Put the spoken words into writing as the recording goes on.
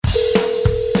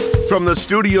From the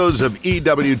studios of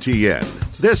EWTN,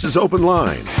 this is Open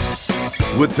Line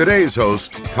with today's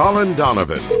host, Colin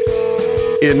Donovan.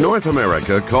 In North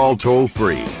America, call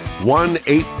toll-free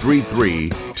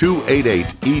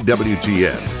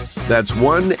 1-833-288-EWTN. That's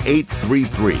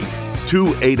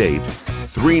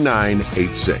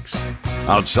 1-833-288-3986.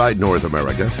 Outside North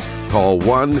America, call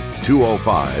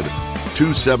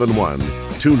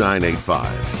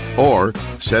 1-205-271-2985 or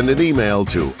send an email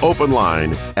to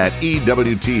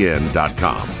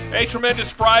openline@ewtn.com. A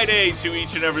tremendous Friday to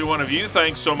each and every one of you.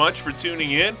 Thanks so much for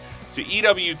tuning in to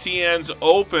EWTN's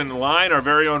Open Line. Our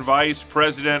very own Vice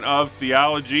President of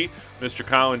Theology, Mr.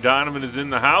 Colin Donovan, is in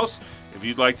the house. If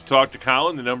you'd like to talk to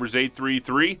Colin, the number is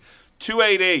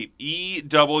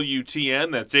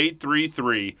 833-288-EWTN. That's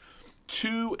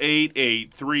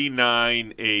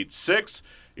 833-288-3986.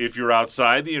 If you're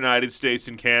outside the United States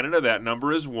and Canada, that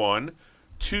number is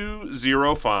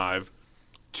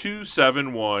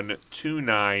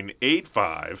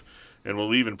 1-205-271-2985. And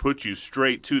we'll even put you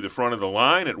straight to the front of the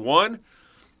line at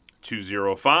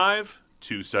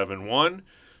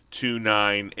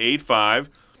 1-205-271-2985.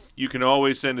 You can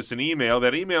always send us an email.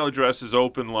 That email address is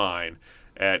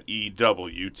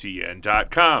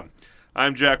openline@ewtn.com.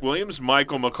 I'm Jack Williams,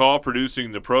 Michael McCall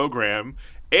producing the program.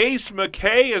 Ace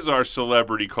McKay is our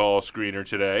celebrity call screener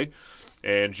today,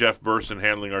 and Jeff Burson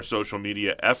handling our social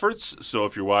media efforts. So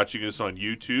if you're watching us on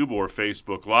YouTube or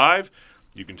Facebook Live,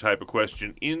 you can type a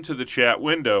question into the chat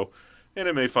window, and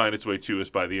it may find its way to us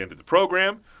by the end of the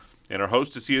program. And our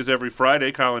hostess, he is every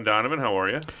Friday, Colin Donovan. How are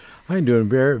you? I'm doing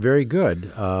very, very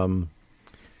good.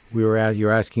 You're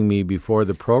asking me before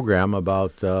the program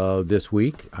about this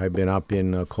week. I've been up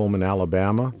in Coleman,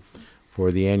 Alabama, for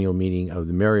the annual meeting of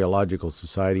the Mariological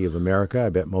Society of America. I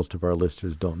bet most of our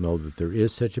listeners don't know that there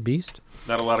is such a beast.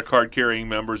 Not a lot of card-carrying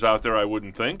members out there, I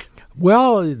wouldn't think.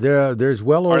 Well, there's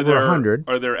well over 100.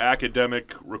 Are there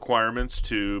academic requirements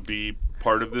to be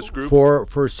part of this group? For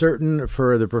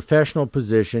the professional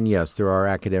position, yes, there are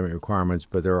academic requirements,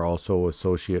 but there are also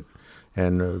associate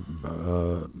and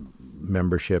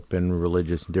membership and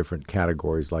religious and different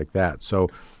categories like that. So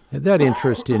that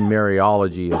interest in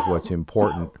Mariology is what's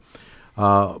important.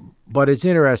 But it's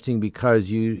interesting because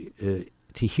to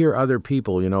hear other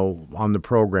people, on the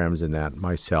programs and that,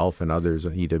 myself and others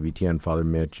on EWTN, Father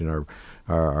Mitch and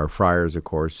our friars, of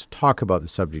course, talk about the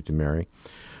subject of Mary.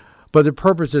 But the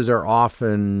purposes are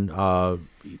often,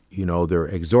 they're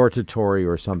exhortatory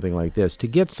or something like this, to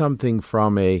get something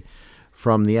from the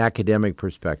academic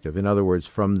perspective. In other words,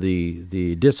 from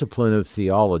the discipline of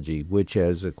theology, which,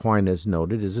 as Aquinas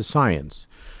noted, is a science.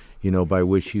 By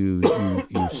which you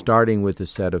starting with a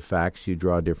set of facts, you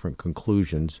draw different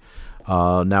conclusions.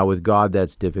 Now, with God,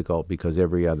 that's difficult because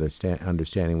every other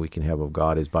understanding we can have of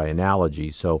God is by analogy.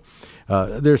 So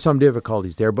there's some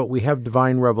difficulties there, but we have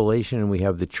divine revelation and we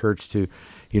have the church to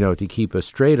keep us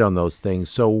straight on those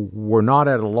things. So we're not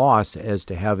at a loss as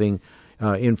to having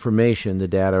information, the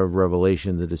data of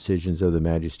revelation, the decisions of the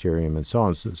magisterium, and so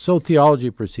on. So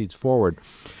theology proceeds forward.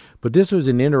 But this was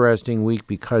an interesting week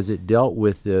because it dealt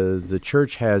with the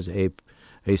church has a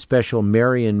special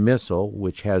Marian Missal,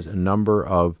 which has a number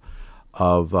of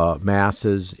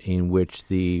masses in which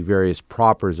the various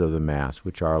propers of the Mass,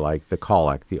 which are like the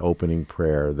collect, the opening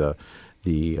prayer, the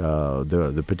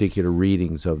particular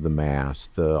readings of the Mass,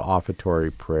 the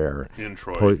offertory prayer,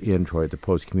 introit, the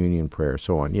post-communion prayer,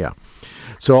 so on, yeah.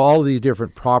 So all of these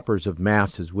different propers of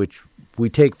Masses, which we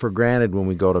take for granted when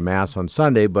we go to Mass on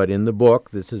Sunday, but in the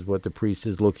book, this is what the priest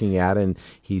is looking at, and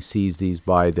he sees these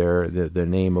by the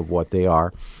name of what they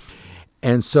are.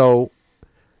 And so,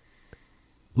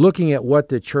 looking at what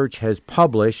the church has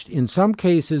published, in some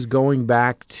cases going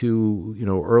back to,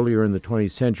 earlier in the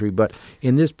 20th century, but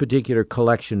in this particular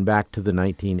collection back to the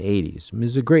 1980s,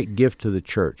 is a great gift to the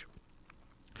church.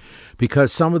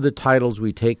 Because some of the titles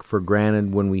we take for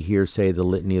granted when we hear, say, the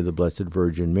Litany of the Blessed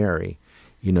Virgin Mary,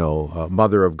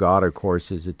 Mother of God, of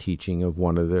course, is a teaching of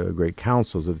one of the great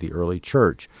councils of the early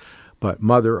church. But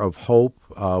Mother of Hope,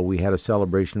 we had a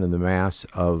celebration in the Mass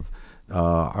of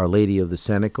Our Lady of the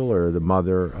Cenacle, or the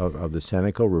Mother of the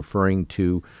Cenacle, referring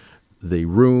to the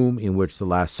room in which the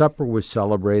Last Supper was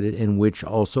celebrated, in which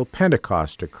also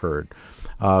Pentecost occurred.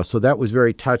 So that was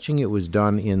very touching. It was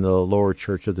done in the lower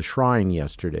church of the shrine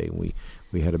yesterday. We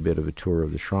had a bit of a tour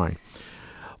of the shrine.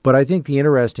 But I think the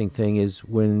interesting thing is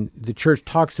when the church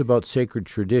talks about sacred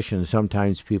tradition,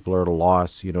 sometimes people are at a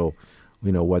loss,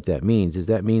 what that means. Does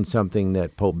that mean something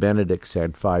that Pope Benedict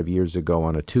said 5 years ago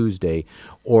on a Tuesday,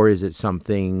 or is it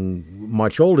something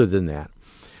much older than that?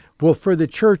 Well, for the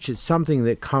church, it's something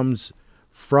that comes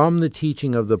from the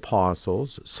teaching of the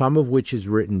apostles, some of which is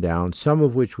written down, some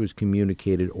of which was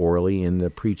communicated orally in the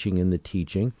preaching and the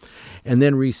teaching, and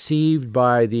then received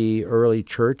by the early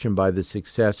church and by the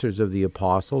successors of the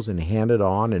apostles and handed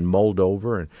on and mulled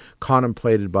over and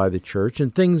contemplated by the church,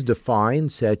 and things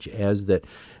defined such as that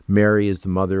Mary is the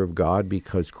mother of God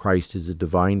because Christ is a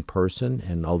divine person,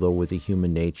 and although with a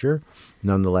human nature,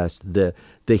 nonetheless, the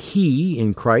he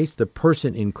in Christ, the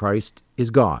person in Christ, is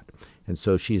God. And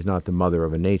so she's not the mother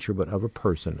of a nature, but of a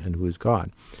person, and who is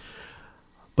God.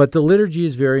 But the liturgy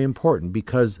is very important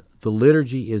because the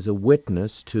liturgy is a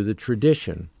witness to the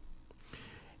tradition.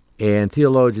 And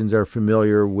theologians are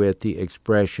familiar with the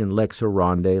expression lex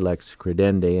orandi, lex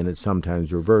credendi, and it's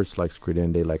sometimes reversed, lex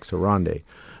credendi, lex orandi.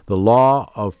 The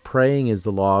law of praying is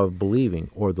the law of believing,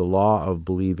 or the law of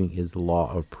believing is the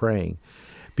law of praying.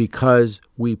 Because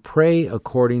we pray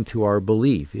according to our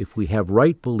belief. If we have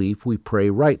right belief, we pray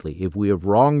rightly. If we have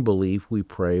wrong belief, we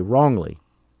pray wrongly.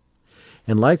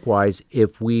 And likewise,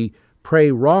 if we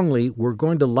pray wrongly, we're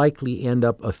going to likely end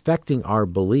up affecting our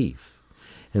belief.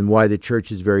 And why the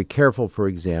church is very careful, for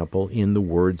example, in the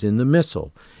words in the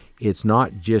missal. It's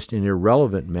not just an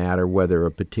irrelevant matter whether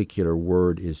a particular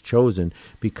word is chosen,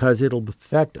 because it'll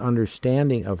affect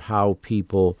understanding of how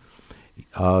people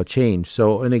change.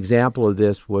 So an example of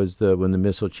this was when the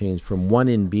missal changed from one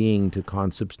in being to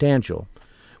consubstantial,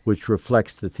 which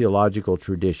reflects the theological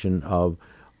tradition of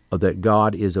that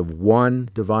God is of one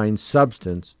divine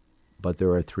substance, but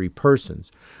there are three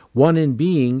persons. One in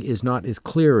being is not as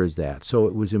clear as that, so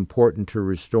it was important to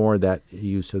restore that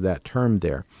use of that term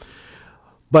there.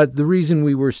 But the reason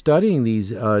we were studying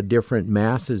these different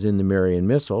masses in the Marian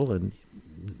Missal, and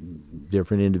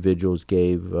different individuals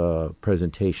gave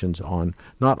presentations on,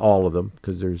 not all of them,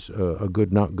 because there's a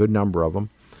good number of them,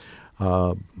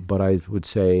 but I would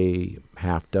say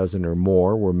half dozen or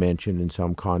more were mentioned in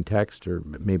some context, or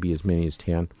maybe as many as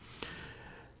 10,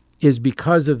 is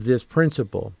because of this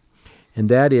principle, and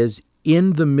that is,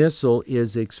 in the Missal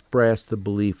is expressed the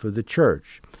belief of the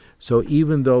Church. So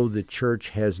even though the Church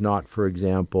has not, for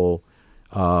example,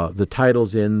 the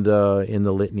titles in the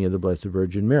Litany of the Blessed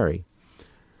Virgin Mary,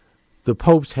 the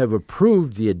popes have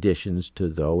approved the additions to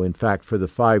those. In fact, for the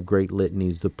 5 great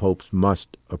litanies, the popes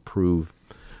must approve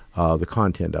the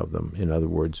content of them. In other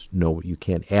words, no, you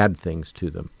can't add things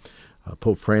to them.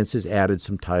 Pope Francis added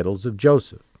some titles of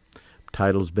Joseph.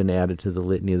 Titles been added to the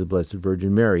Litany of the Blessed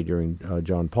Virgin Mary during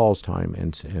John Paul's time,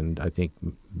 and I think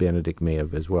Benedict may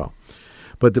have as well.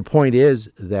 But the point is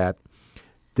that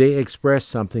they express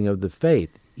something of the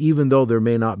faith. Even though there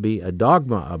may not be a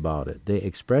dogma about it, they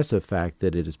express a fact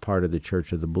that it is part of the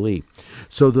Church of the belief.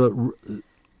 So the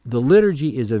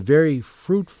liturgy is a very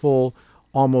fruitful,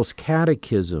 almost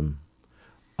catechism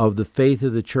of the faith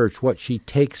of the Church, what she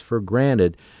takes for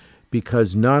granted,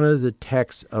 because none of the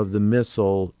texts of the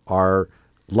Missal are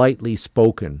lightly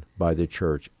spoken by the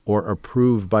Church or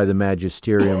approved by the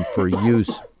magisterium for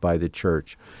use by the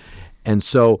Church. And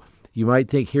so you might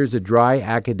think, here's a dry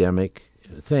academic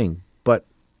thing, but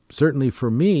certainly for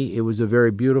me, it was a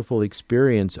very beautiful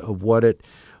experience of what it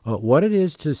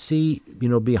is to see,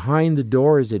 behind the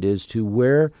doors it is to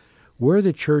where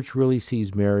the Church really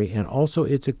sees Mary, and also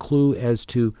it's a clue as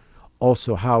to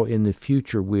also how in the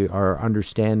future our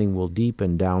understanding will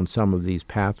deepen down some of these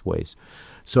pathways.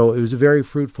 So it was a very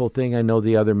fruitful thing. I know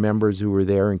the other members who were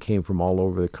there and came from all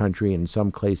over the country, and in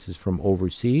some cases from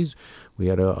overseas. We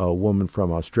had a woman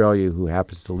from Australia who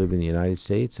happens to live in the United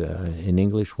States, an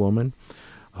English woman.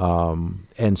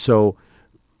 And so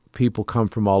people come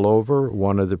from all over.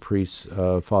 One of the priests,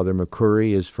 Father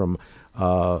McCurry,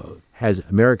 has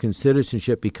American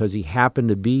citizenship because he happened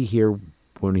to be here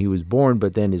when he was born,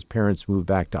 but then his parents moved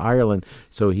back to Ireland,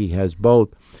 so he has both.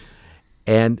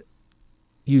 And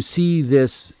you see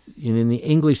this in the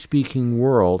English-speaking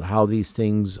world, how these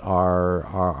things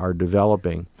are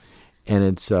developing. And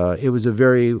it was a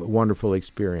very wonderful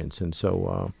experience, and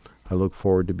so I look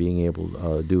forward to being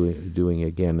able doing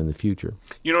again in the future.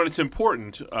 And it's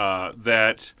important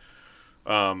that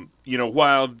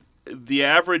while the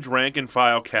average rank and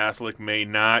file Catholic may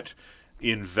not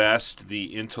invest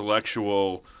the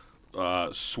intellectual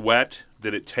sweat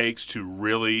that it takes to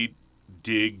really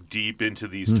dig deep into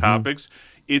these topics,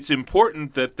 it's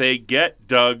important that they get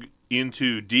dug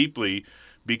into deeply,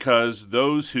 because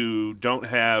those who don't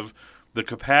have the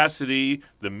capacity,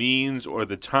 the means, or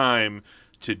the time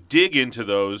to dig into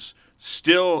those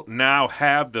still now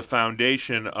have the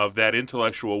foundation of that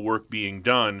intellectual work being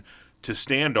done to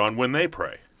stand on when they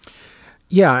pray.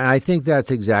 Yeah, and I think that's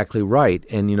exactly right.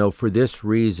 And, for this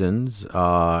reasons,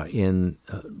 in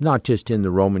not just in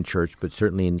the Roman Church, but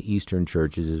certainly in Eastern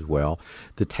churches as well,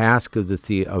 the task of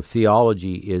of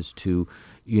theology is to,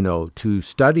 to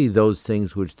study those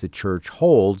things which the church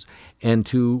holds and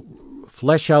to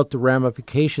flesh out the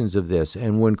ramifications of this.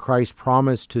 And when Christ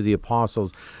promised to the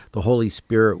apostles the Holy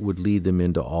Spirit would lead them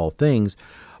into all things,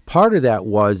 part of that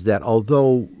was that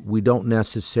although we don't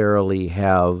necessarily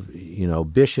have,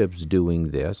 bishops doing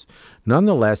this,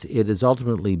 nonetheless, it is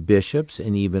ultimately bishops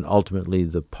and even ultimately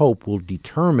the Pope will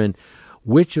determine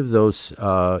which of those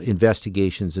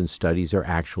investigations and studies are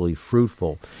actually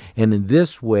fruitful. And in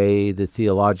this way, the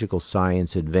theological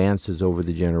science advances over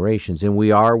the generations. And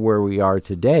we are where we are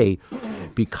today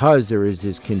because there is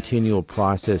this continual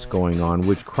process going on,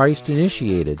 which Christ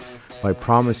initiated by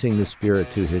promising the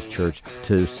Spirit to His church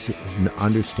to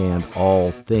understand all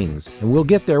things. And we'll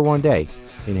get there one day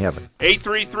in heaven.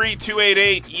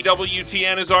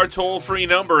 833-288-EWTN is our toll-free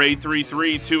number,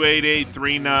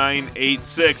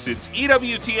 833-288-3986. It's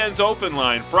EWTN's Open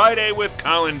Line, Friday with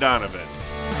Colin Donovan.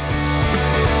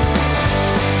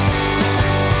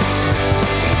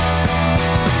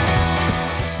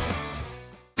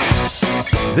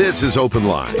 This is Open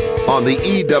Line on the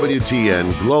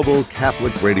EWTN Global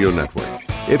Catholic Radio Network.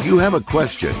 If you have a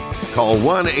question, call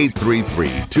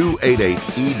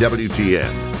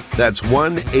 1-833-288-EWTN. That's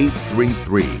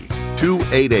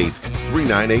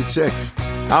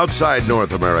 1-833-288-3986. Outside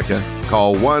North America,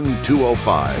 call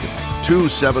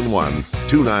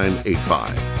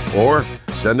 1-205-271-2985. Or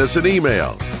send us an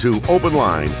email to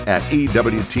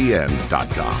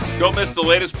openline@ewtn.com. Don't miss the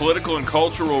latest political and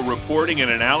cultural reporting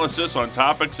and analysis on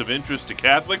topics of interest to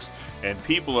Catholics and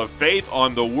people of faith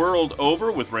on The World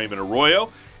Over with Raymond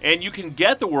Arroyo. And you can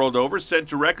get The World Over sent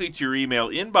directly to your email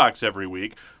inbox every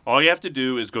week. All you have to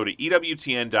do is go to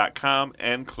EWTN.com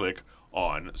and click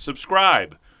on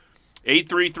subscribe.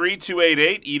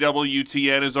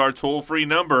 833-288-EWTN is our toll-free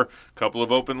number. Couple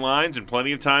of open lines and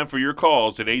plenty of time for your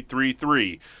calls at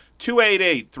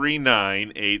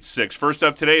 833-288-3986. First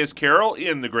up today is Carol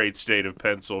in the great state of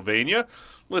Pennsylvania,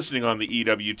 listening on the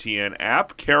EWTN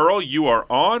app. Carol, you are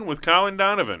on with Colin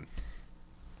Donovan.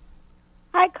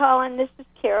 Hi, Colin. This is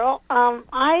Carol.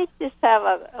 I just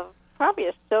have probably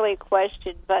a silly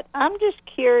question, but I'm just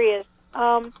curious.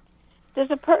 Does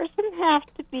a person have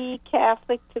to be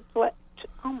Catholic to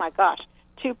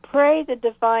pray the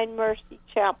Divine Mercy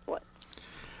Chaplet?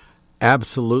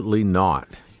 Absolutely not.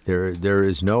 There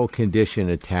is no condition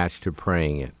attached to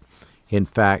praying it. In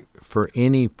fact, for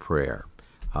any prayer,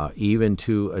 even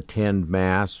to attend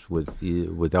Mass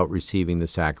without receiving the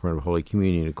sacrament of Holy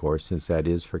Communion, of course, since that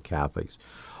is for Catholics,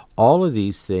 all of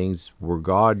these things were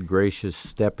God gracious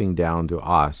stepping down to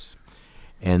us,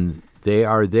 and they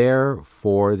are there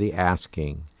for the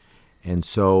asking. And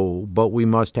so, but we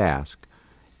must ask.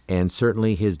 And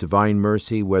certainly His divine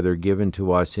mercy, whether given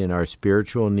to us in our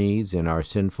spiritual needs, in our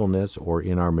sinfulness, or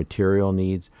in our material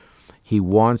needs, He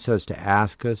wants us to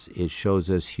ask us. It shows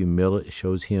us humility. It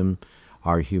shows Him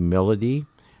our humility.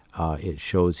 It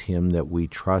shows Him that we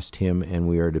trust Him and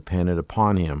we are dependent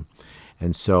upon Him.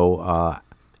 And so,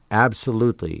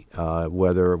 absolutely,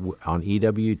 whether on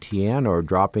EWTN or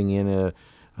dropping in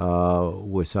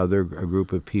with a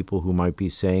group of people who might be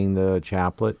saying the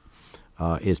chaplet,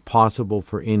 is possible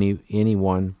for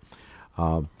anyone.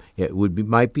 It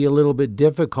might be a little bit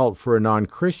difficult for a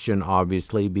non-Christian,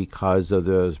 obviously, because of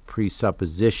the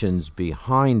presuppositions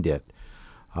behind it,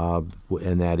 and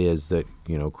that is that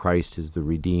Christ is the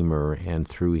Redeemer, and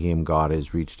through Him God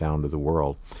has reached down to the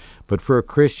world. But for a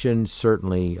Christian,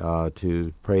 certainly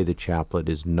to pray the chaplet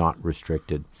is not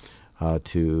restricted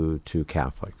to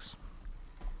Catholics.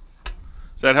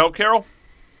 Does that help, Carol?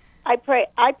 I pray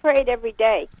it every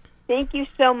day. Thank you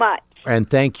so much. And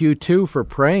thank you, too, for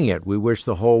praying it. We wish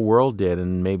the whole world did,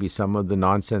 and maybe some of the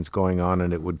nonsense going on,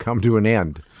 and it would come to an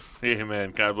end.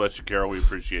 Amen. God bless you, Carol. We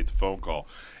appreciate the phone call.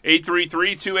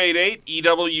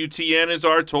 833-288-EWTN is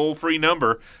our toll-free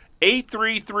number.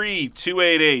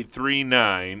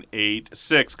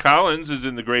 833-288-3986. Collins is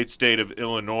in the great state of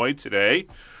Illinois today,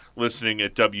 listening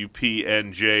at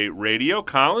WPNJ Radio.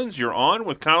 Collins, you're on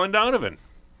with Colin Donovan.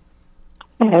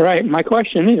 All right. My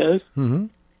question is,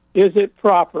 is it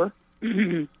proper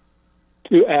to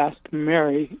ask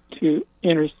Mary to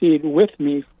intercede with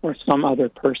me for some other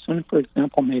person, for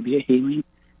example, maybe a healing?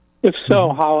 If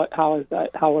so, how is that?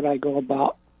 How would I go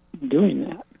about doing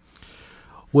that?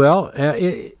 Well,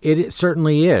 it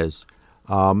certainly is,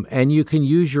 and you can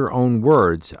use your own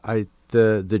words.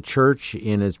 The Church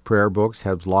in its prayer books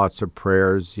has lots of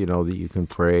prayers, that you can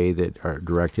pray that are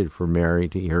directed for Mary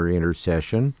to her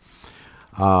intercession.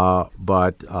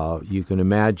 But you can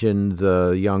imagine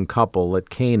the young couple at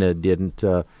Cana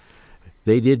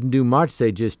they didn't do much.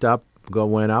 They just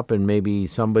went up, and maybe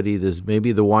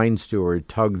the wine steward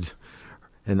tugged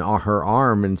her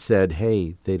arm and said,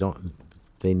 "Hey,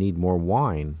 they need more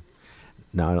wine."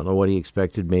 Now, I don't know what he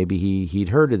expected. Maybe he'd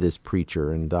heard of this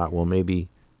preacher and thought, well, maybe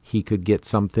he could get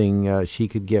something, she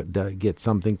could get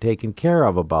something taken care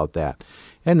of about that.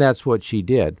 And that's what she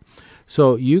did.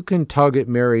 So you can tug at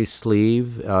Mary's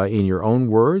sleeve in your own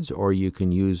words, or you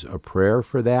can use a prayer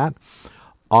for that.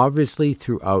 Obviously,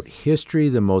 throughout history,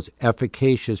 the most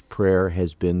efficacious prayer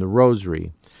has been the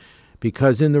Rosary.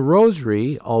 Because in the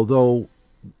Rosary, although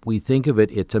we think of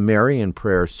it's a Marian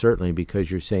prayer, certainly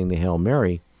because you're saying the Hail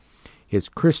Mary, it's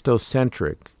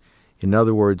Christocentric. In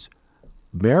other words,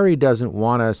 Mary doesn't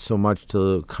want us so much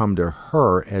to come to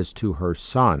her as to her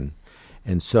Son.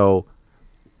 And so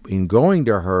in going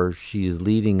to her, she is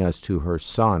leading us to her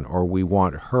Son, or we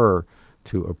want her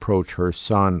to approach her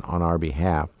Son on our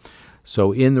behalf.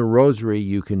 So in the Rosary,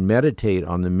 you can meditate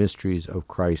on the mysteries of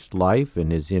Christ's life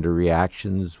and his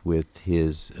interactions with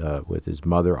his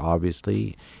mother,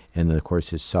 obviously, and of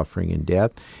course his suffering and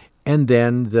death, and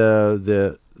then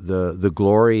the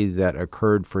glory that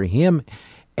occurred for him,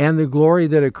 and the glory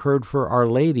that occurred for Our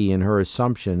Lady in her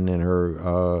Assumption and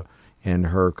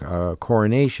her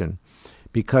coronation,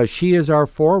 because she is our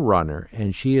forerunner,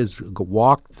 and she has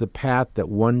walked the path that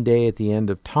one day at the end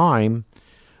of time,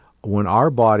 when our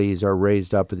bodies are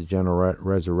raised up at the general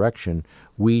resurrection,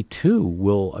 we too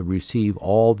will receive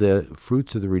all the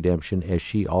fruits of the redemption as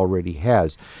she already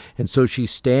has. And so she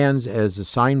stands as a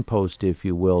signpost, if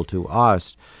you will, to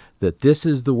us, that this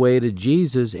is the way to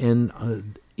Jesus,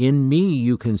 and in me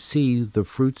you can see the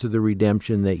fruits of the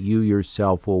redemption that you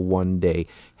yourself will one day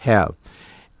have.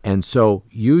 And so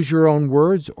use your own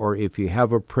words, or if you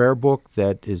have a prayer book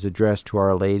that is addressed to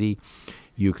Our Lady,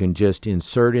 you can just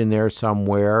insert in there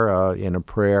somewhere in a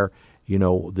prayer,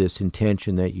 this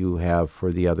intention that you have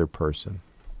for the other person.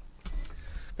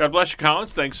 God bless you,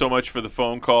 Collins. Thanks so much for the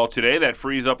phone call today. That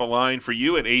frees up a line for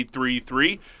you at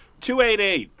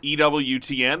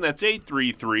 833-288-EWTN. That's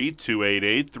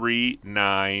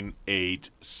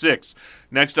 833-288-3986.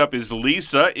 Next up is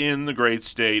Lisa in the great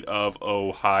state of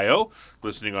Ohio,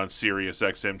 listening on Sirius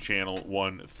XM Channel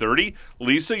 130.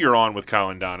 Lisa, you're on with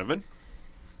Colin Donovan.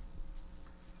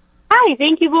 Hi,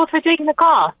 thank you both for taking the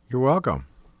call. You're welcome.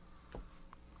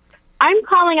 I'm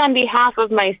calling on behalf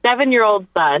of my 7-year-old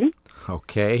son.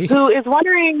 Okay. Who is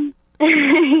wondering,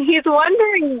 he's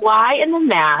wondering why in the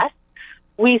Mass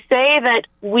we say that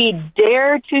we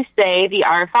dare to say the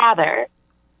Our Father.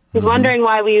 He's wondering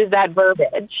why we use that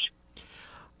verbiage.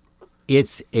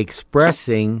 It's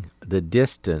expressing the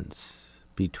distance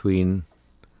between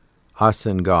us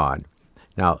and God.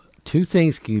 Now, two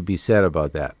things can be said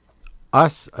about that. We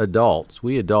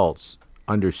adults,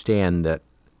 understand that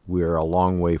we're a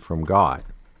long way from God.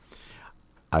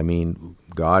 I mean,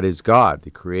 God is God, the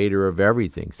creator of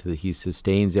everything, so that he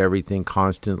sustains everything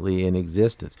constantly in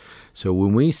existence. So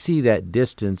when we see that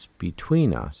distance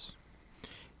between us,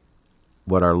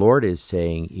 what our Lord is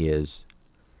saying is,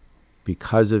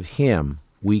 because of him,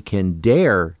 we can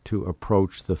dare to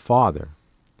approach the Father.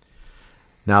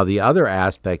 Now, the other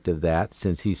aspect of that,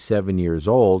 since he's 7 years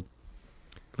old,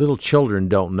 little children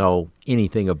don't know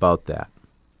anything about that.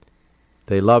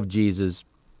 They love Jesus.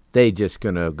 They just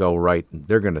going to go right.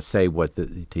 They're going to say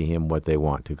to him what they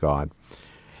want to God.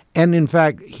 And in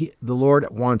fact, the Lord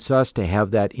wants us to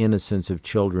have that innocence of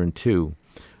children too.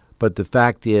 But the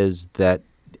fact is that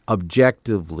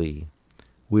objectively,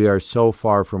 we are so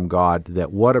far from God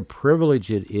that what a privilege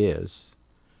it is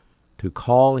to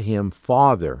call him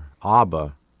Father,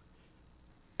 Abba,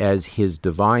 as his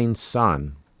divine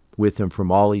Son, with him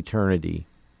from all eternity,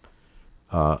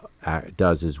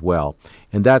 does as well.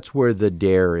 And that's where the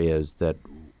dare is, that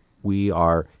we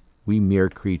mere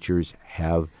creatures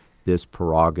have this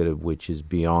prerogative which is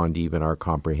beyond even our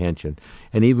comprehension.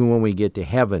 And even when we get to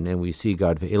heaven and we see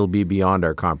God, it'll be beyond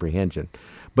our comprehension.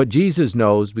 But Jesus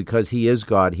knows, because he is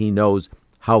God, he knows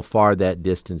how far that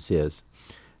distance is.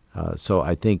 So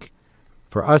I think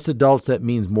for us adults, that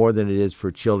means more than it is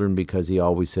for children, because he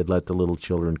always said, let the little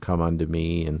children come unto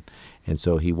me. And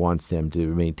so he wants them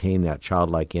to maintain that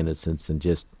childlike innocence and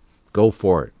just go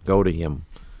for it. Go to him.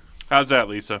 How's that,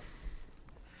 Lisa?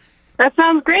 That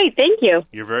sounds great. Thank you.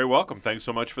 You're very welcome. Thanks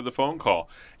so much for the phone call.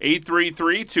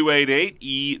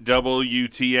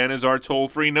 833-288-EWTN is our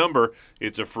toll-free number.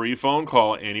 It's a free phone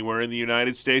call anywhere in the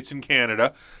United States and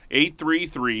Canada.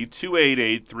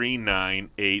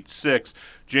 833-288-3986.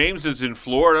 James is in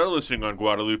Florida, listening on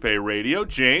Guadalupe Radio.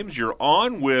 James, you're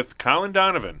on with Colin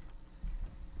Donovan.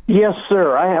 Yes,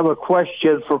 sir. I have a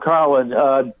question for Colin.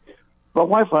 My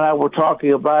wife and I were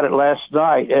talking about it last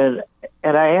night, and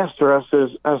I asked her. I says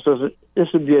this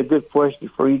would be a good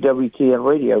question for EWTN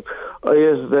Radio.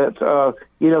 Is that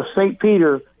St.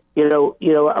 Peter?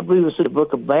 I believe it's in the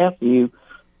book of Matthew.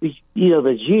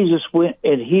 That Jesus went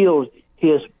and healed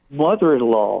his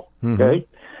mother-in-law. Okay,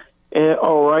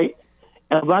 all right.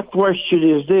 And my question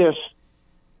is this: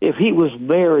 if he was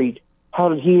married, how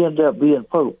did he end up being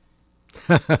Pope?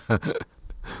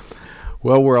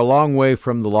 Well, we're a long way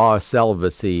from the law of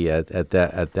celibacy at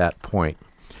that point.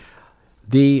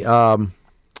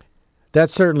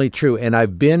 That's certainly true, and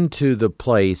I've been to the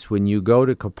place when you go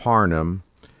to Capernaum.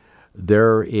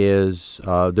 There is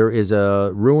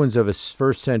a ruins of a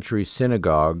first century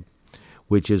synagogue,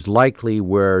 which is likely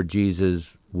where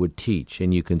Jesus would teach,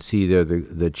 and you can see there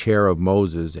the chair of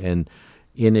Moses, and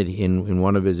in it in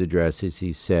one of his addresses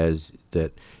he says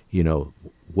that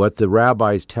what the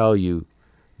rabbis tell you,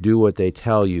 do what they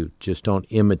tell you, just don't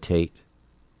imitate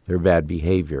their bad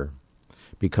behavior,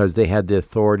 because they had the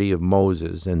authority of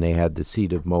Moses and they had the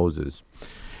seat of Moses.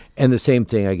 And the same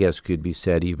thing, I guess, could be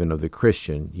said even of the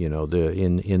Christian.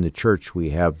 In the church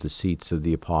we have the seats of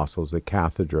the apostles, the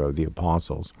cathedra of the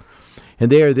apostles. And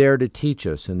they are there to teach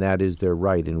us, and that is their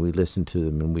right, and we listen to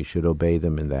them, and we should obey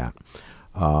them in that.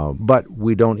 But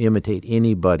we don't imitate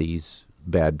anybody's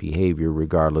bad behavior,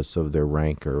 regardless of their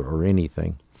rank or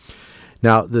anything.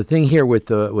 Now, the thing here with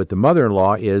the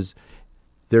mother-in-law is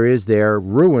there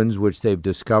ruins, which they've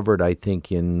discovered, I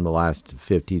think, in the last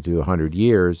 50 to 100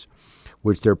 years,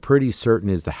 which they're pretty certain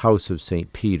is the house of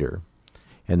St. Peter,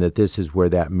 and that this is where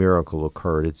that miracle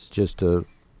occurred. It's just a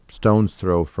stone's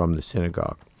throw from the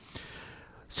synagogue.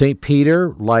 St.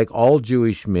 Peter, like all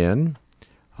Jewish men,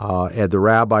 the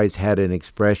rabbis had an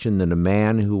expression that a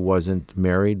man who wasn't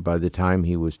married by the time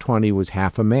he was 20 was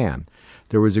half a man.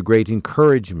 There was a great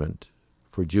encouragement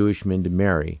for Jewish men to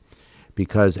marry,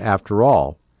 because after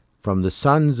all, from the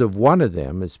sons of one of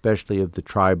them, especially of the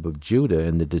tribe of Judah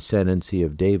and the descendancy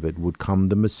of David, would come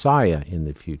the Messiah in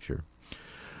the future.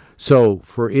 So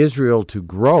for Israel to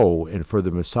grow and for the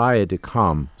Messiah to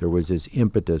come, there was this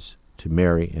impetus to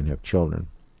marry and have children.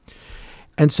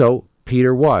 And so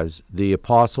Peter was. The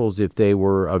apostles, if they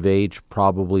were of age,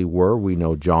 probably were. We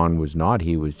know John was not.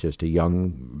 He was just a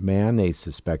young man. They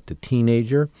suspect a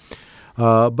teenager.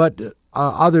 But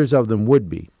others of them would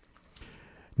be.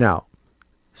 Now,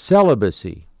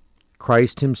 celibacy.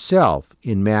 Christ himself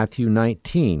in Matthew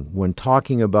 19, when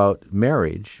talking about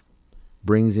marriage,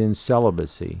 brings in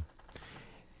celibacy.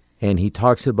 And he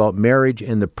talks about marriage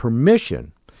and the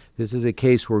permission. This is a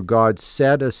case where God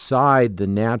set aside the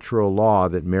natural law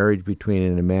that marriage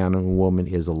between a man and a woman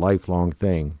is a lifelong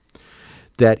thing.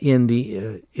 That in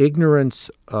the ignorance,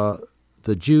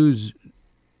 the Jews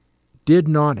did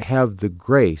not have the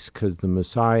grace because the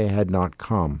Messiah had not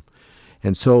come.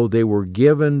 And so they were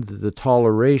given the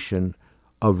toleration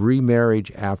of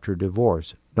remarriage after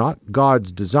divorce. Not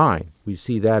God's design. We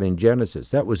see that in Genesis.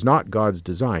 That was not God's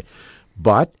design.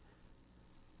 But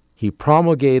he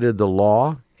promulgated the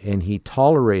law and he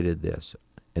tolerated this.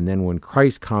 And then when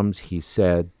Christ comes, he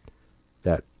said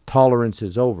that tolerance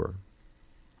is over.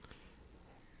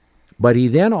 But he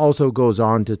then also goes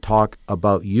on to talk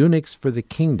about eunuchs for the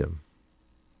kingdom.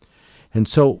 And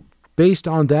so, based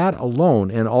on that alone,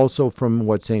 and also from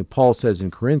what St. Paul says in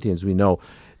Corinthians, we know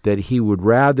that he would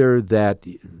rather that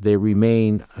a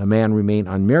man remain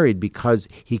unmarried because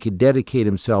he could dedicate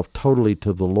himself totally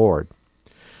to the Lord.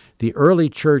 The early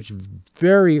church,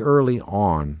 very early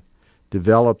on,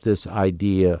 developed this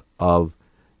idea of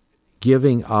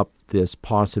giving up this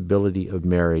possibility of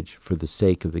marriage for the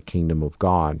sake of the kingdom of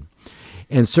God.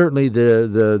 And certainly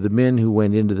the men who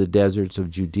went into the deserts of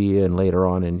Judea and later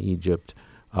on in Egypt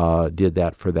did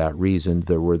that for that reason.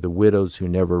 There were the widows who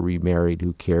never remarried,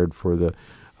 who cared for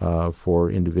for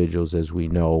individuals, as we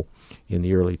know, in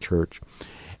the early church.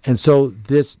 And so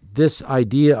this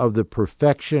idea of the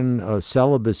perfection of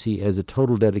celibacy as a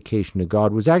total dedication to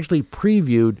God was actually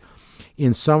previewed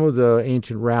in some of the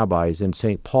ancient rabbis, and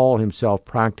St. Paul himself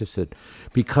practiced it,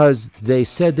 because they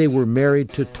said they were married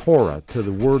to Torah, to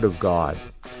the Word of God.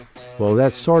 Well,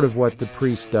 that's sort of what the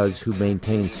priest does who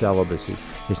maintains celibacy.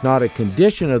 It's not a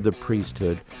condition of the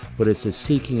priesthood, but it's a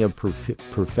seeking of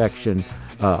perfection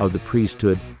of the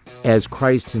priesthood as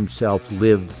Christ himself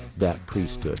lived that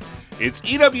priesthood. It's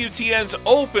EWTN's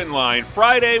Open Line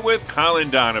Friday with Colin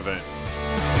Donovan.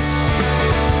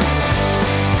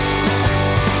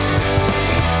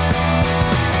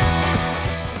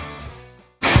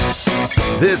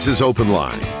 This is Open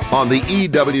Line on the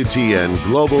EWTN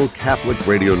Global Catholic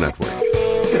Radio Network.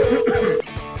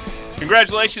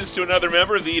 Congratulations to another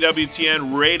member of the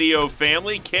EWTN radio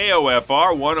family.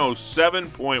 KOFR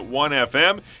 107.1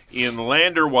 FM in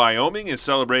Lander, Wyoming is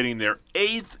celebrating their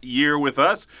 8th year with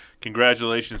us.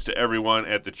 Congratulations to everyone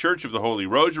at the Church of the Holy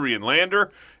Rosary in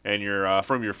Lander and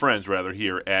from your friends,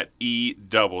 here at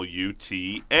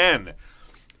EWTN.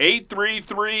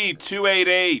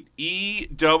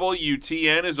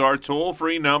 833-288-EWTN is our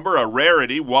toll-free number, a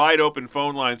rarity. Wide open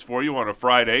phone lines for you on a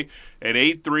Friday at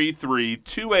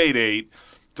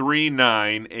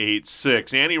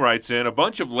 833-288-3986. Annie writes in, a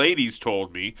bunch of ladies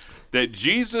told me that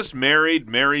Jesus married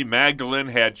Mary Magdalene,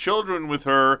 had children with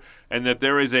her, and that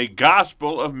there is a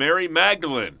gospel of Mary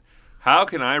Magdalene. How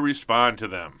can I respond to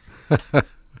them?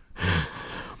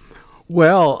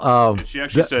 Well, she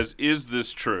actually says, is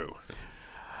this true?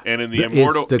 And in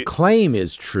the claim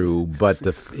is true, but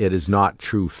it is not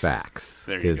true facts.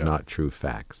 There you go. Not true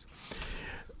facts.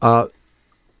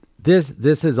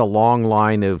 This is a long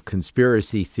line of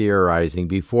conspiracy theorizing.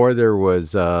 Before there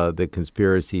was the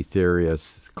conspiracy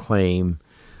theorists' claim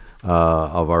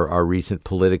of our recent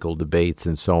political debates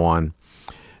and so on,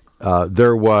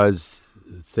 there was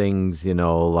things,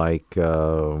 like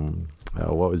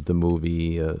what was the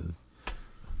movie?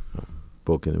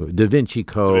 Book and Da Vinci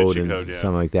Code and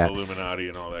something like that. Illuminati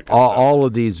and all that kind of stuff.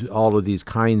 All of these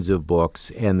kinds of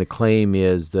books, and the claim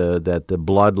is that the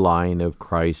bloodline of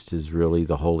Christ is really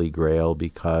the Holy Grail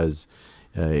because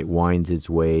it winds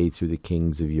its way through the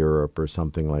kings of Europe or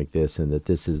something like this, and that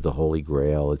this is the Holy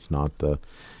Grail. It's not the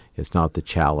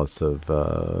chalice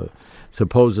of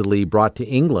supposedly brought to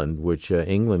England, which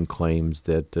England claims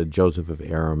that Joseph of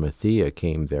Arimathea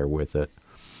came there with it.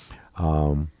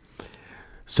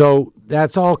 So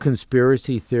that's all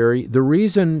conspiracy theory. The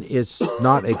reason it's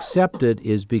not accepted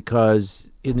is because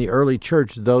in the early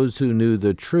church, those who knew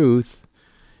the truth,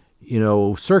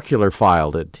 circular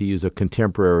filed it, to use a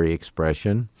contemporary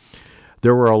expression.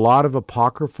 There were a lot of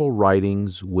apocryphal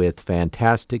writings with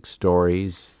fantastic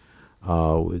stories.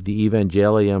 The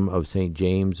Evangelium of St.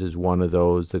 James is one of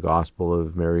those, the Gospel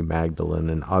of Mary Magdalene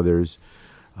and others.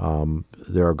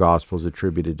 There are Gospels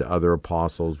attributed to other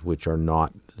apostles which are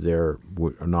not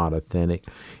authentic.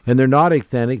 And they're not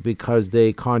authentic because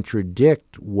they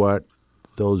contradict what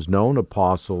those known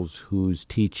apostles whose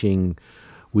teaching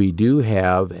we do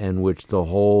have and which the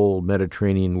whole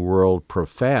Mediterranean world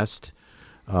professed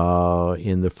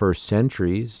in the first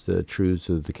centuries, the truths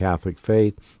of the Catholic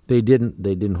faith. They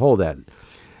didn't hold that.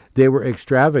 They were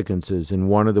extravagances, and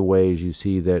one of the ways you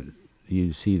see that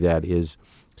is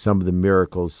some of the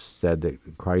miracles said that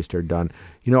Christ are done.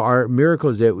 Our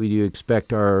miracles that we do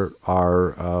expect are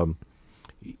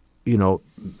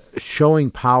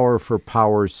showing power for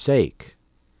power's sake.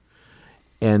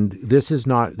 And this is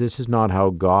not how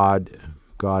God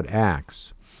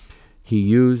acts. He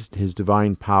used his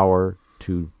divine power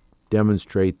to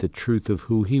demonstrate the truth of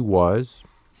who he was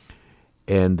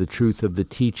and the truth of the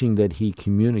teaching that he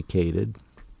communicated.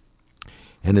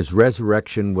 And his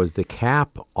resurrection was the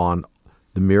cap on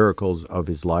the miracles of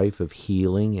his life of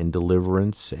healing and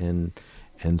deliverance and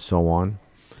so on.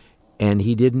 And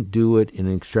he didn't do it in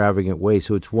an extravagant way,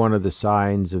 so it's one of the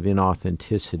signs of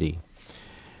inauthenticity.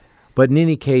 But in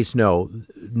any case, no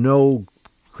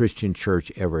Christian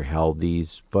church ever held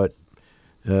these, but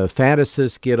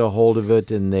fantasists get a hold of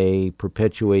it and they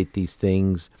perpetuate these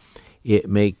things. It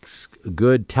makes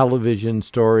good television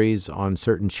stories on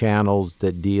certain channels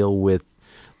that deal with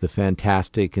the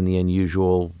fantastic and the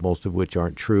unusual, most of which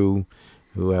aren't true,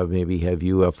 who maybe have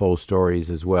UFO stories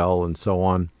as well, and so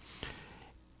on.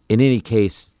 In any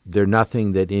case, they're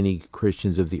nothing that any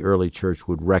Christians of the early church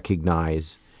would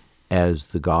recognize as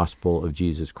the gospel of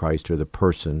Jesus Christ or the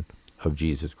person of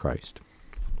Jesus Christ.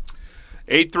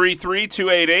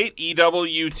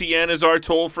 833-288-EWTN is our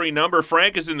toll-free number.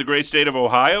 Frank is in the great state of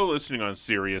Ohio, listening on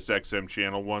Sirius XM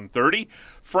Channel 130.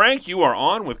 Frank, you are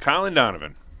on with Colin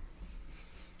Donovan.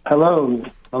 Hello,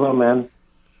 man.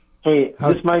 Hey,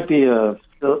 this might be a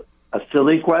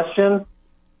silly question.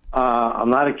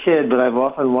 I'm not a kid, but I've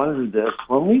often wondered this.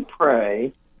 When we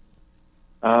pray,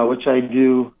 which I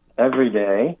do every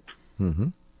day,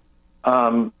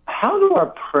 how do our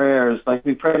prayers, like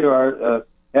we pray to our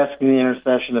asking the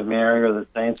intercession of Mary or the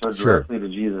saints or directly to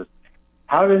Jesus,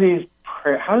 how does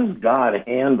God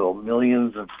handle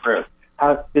millions of prayers?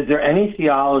 Is there any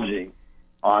theology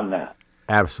on that?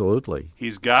 Absolutely.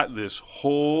 He's got this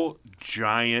whole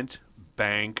giant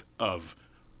bank of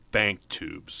bank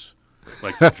tubes,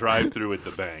 like the drive-through at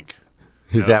the bank.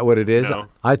 Is that what it is? No.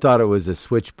 I thought it was a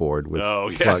switchboard with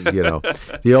plug,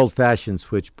 the old-fashioned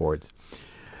switchboards.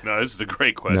 No, this is a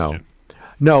great question.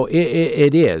 No,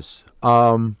 it is.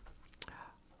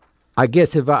 I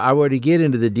guess if I were to get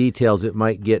into the details, it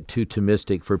might get too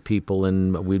Thomistic for people,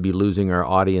 and we'd be losing our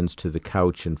audience to the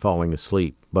couch and falling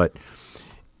asleep. But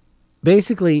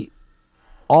basically,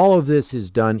 all of this is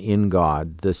done in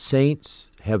God. The saints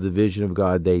have the vision of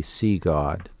God. They see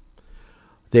God.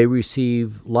 They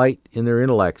receive light in their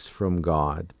intellects from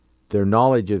God. Their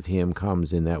knowledge of Him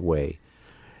comes in that way.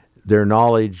 Their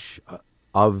knowledge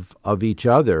of each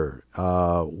other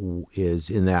is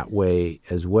in that way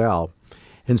as well.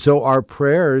 And so our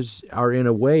prayers are in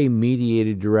a way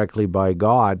mediated directly by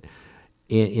God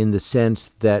in the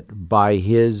sense that by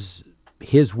His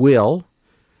will,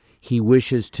 He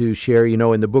wishes to share.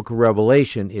 In the book of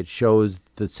Revelation, it shows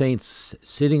the saints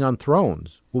sitting on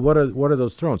thrones. Well, what are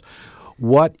those thrones?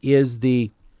 What is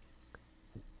it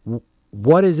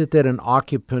that an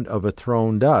occupant of a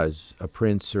throne does? A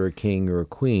prince or a king or a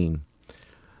queen?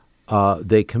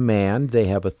 They command, they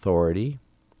have authority.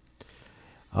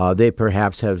 They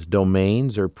perhaps have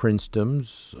domains or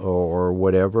princedoms or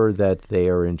whatever that they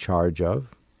are in charge of.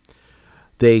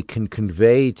 They can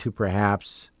convey to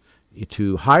perhaps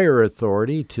to higher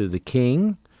authority, to the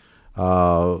king,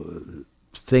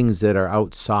 things that are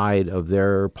outside of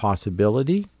their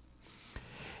possibility.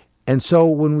 And so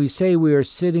when we say we are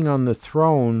sitting on the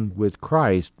throne with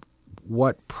Christ,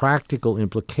 what practical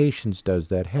implications does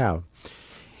that have?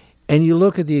 And you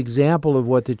look at the example of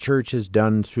what the church has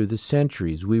done through the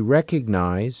centuries. We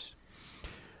recognize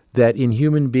that in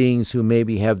human beings who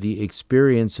maybe have the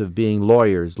experience of being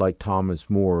lawyers like Thomas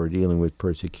More or dealing with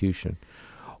persecution,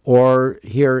 or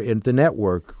here in the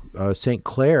network, St.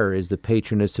 Clare is the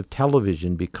patroness of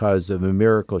television because of a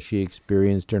miracle she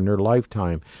experienced in her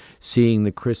lifetime, seeing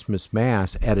the Christmas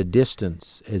Mass at a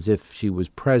distance as if she was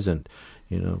present,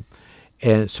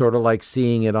 and sort of like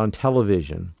seeing it on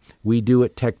television. We do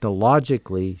it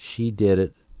technologically. She did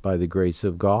it by the grace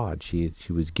of God. She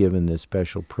was given this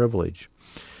special privilege.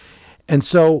 And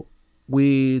so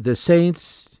the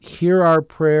saints hear our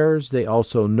prayers. They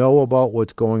also know about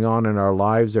what's going on in our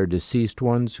lives, our deceased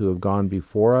ones who have gone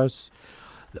before us.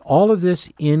 All of this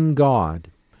in God.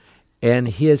 And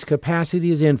His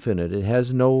capacity is infinite. It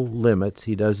has no limits.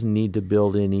 He doesn't need to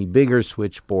build any bigger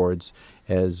switchboards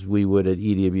as we would at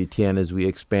EWTN as we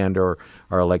expand our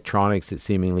electronics. It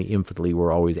seemingly infinitely,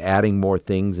 we're always adding more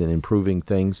things and improving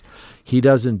things. He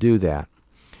doesn't do that.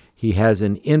 He has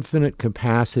an infinite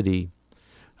capacity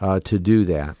to do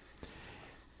that.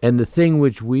 And the thing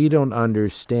which we don't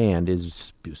understand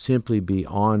is simply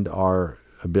beyond our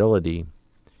ability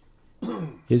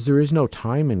is there is no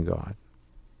time in God.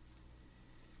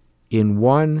 In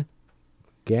one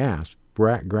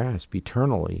grasp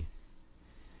eternally,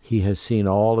 He has seen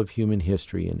all of human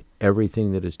history and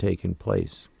everything that has taken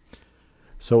place.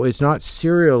 So it's not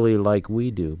serially like we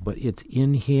do, but it's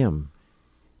in Him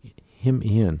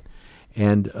in.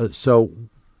 And so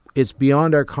it's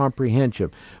beyond our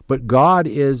comprehension. But God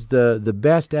is the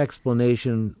best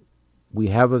explanation we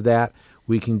have of that.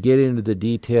 We can get into the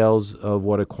details of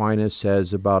what Aquinas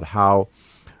says about how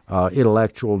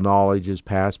intellectual knowledge is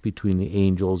passed between the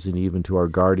angels and even to our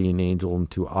guardian angel and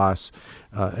to us.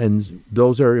 And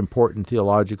those are important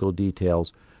theological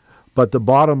details. But the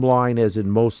bottom line, as in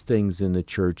most things in the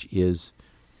church, is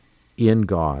in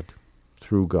God,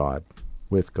 through God,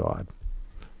 with God.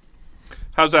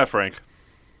 How's that, Frank?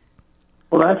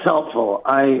 Well, that's helpful.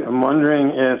 I am wondering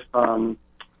if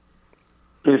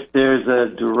there's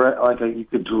you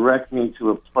could direct me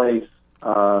to a place.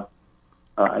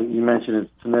 You mentioned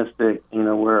it's Thomistic,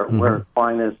 where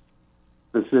Aquinas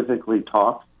specifically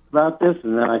talks about this,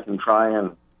 and then I can try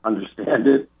and understand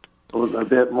it a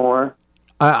bit more.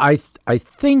 I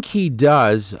think he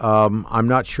does. I'm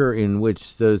not sure in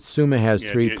which. The Summa has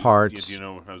three parts. Do you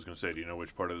know? I was going to say, do you know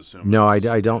which part of the Summa? No,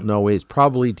 I don't know. It's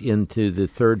probably into the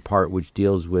third part, which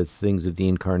deals with things of the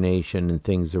incarnation and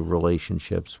things of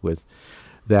relationships with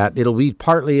that. It'll be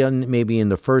partly maybe in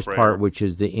the first part, which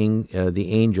is the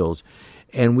angels.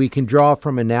 And we can draw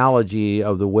from analogy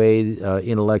of the way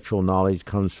intellectual knowledge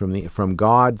comes from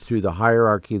God through the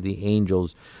hierarchy of the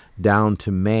angels down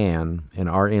to man, and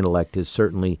our intellect is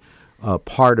certainly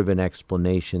part of an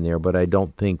explanation there, but I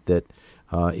don't think that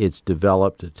it's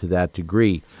developed to that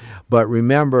degree. But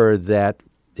remember that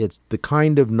it's the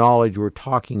kind of knowledge we're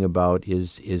talking about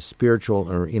is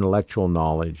spiritual or intellectual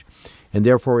knowledge, and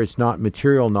therefore it's not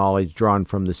material knowledge drawn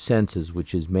from the senses,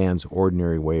 which is man's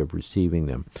ordinary way of receiving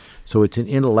them. So it's an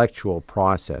intellectual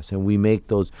process, and we make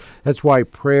those. That's why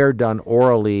prayer done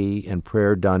orally and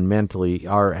prayer done mentally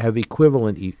have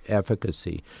equivalent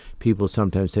efficacy. People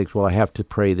sometimes say, well, I have to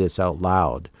pray this out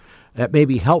loud. That may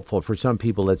be helpful. For some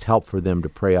people, it's helpful for them to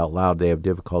pray out loud. They have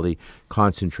difficulty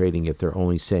concentrating if they're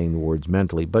only saying the words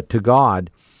mentally. But to God,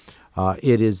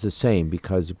 it is the same,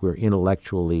 because we're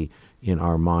intellectually, in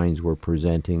our minds, we're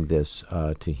presenting this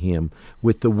to Him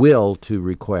with the will to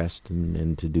request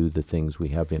and to do the things we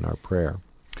have in our prayer.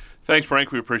 Thanks,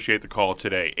 Frank. We appreciate the call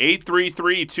today.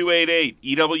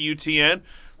 833-288-EWTN.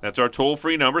 That's our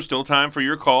toll-free number. Still time for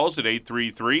your calls at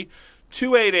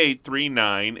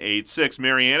 833-288-3986.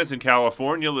 Marianne is in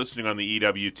California, listening on the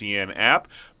EWTN app.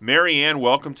 Marianne,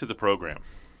 welcome to the program.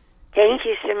 Thank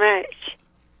you so much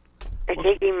for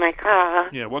taking my call.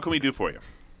 Yeah, what can we do for you?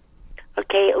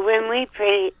 Okay, when we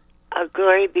pray,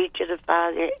 glory be to the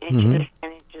Father, and to the Son,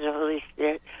 and to the Holy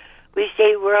Spirit, we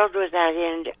say, world without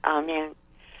end, amen.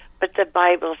 But the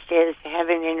Bible says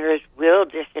heaven and earth will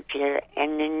disappear,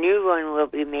 and a new one will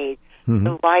be made.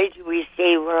 So why do we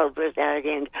say world without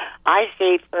end? I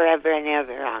say forever and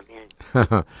ever,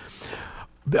 amen.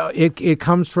 It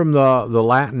comes from the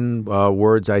Latin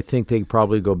words. I think they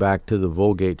probably go back to the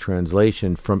Vulgate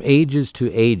translation, from ages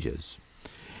to ages.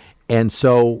 And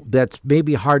so that's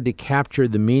maybe hard to capture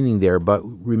the meaning there, but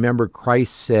remember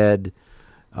Christ said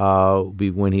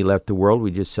when He left the world,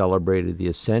 we just celebrated the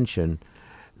Ascension,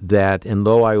 that, and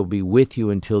lo, I will be with you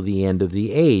until the end of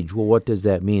the age. Well, what does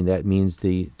that mean? That means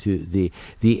the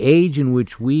age in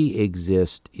which we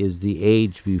exist is the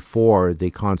age before the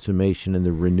consummation and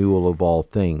the renewal of all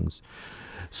things.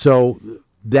 So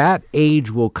that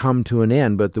age will come to an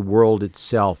end, but the world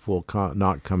itself will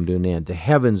not come to an end. The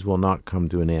heavens will not come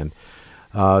to an end.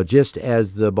 Just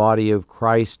as the body of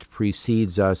Christ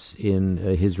precedes us in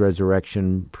His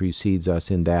resurrection, precedes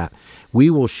us in that, we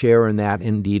will share in that.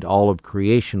 Indeed, all of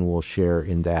creation will share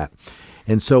in that.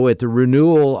 And so at the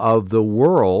renewal of the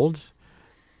world,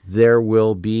 there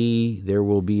will be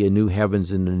a new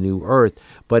heavens and a new earth,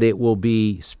 but it will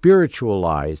be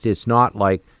spiritualized. It's not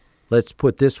like, let's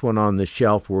put this one on the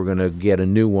shelf, we're going to get a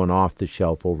new one off the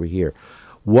shelf over here.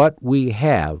 What we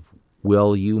have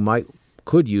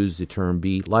could use the term,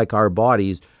 be like our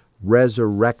bodies,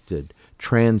 resurrected,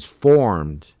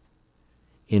 transformed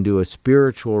into a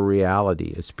spiritual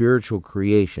reality, a spiritual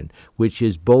creation, which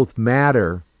is both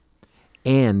matter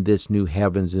and this new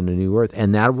heavens and a new earth,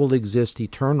 and that will exist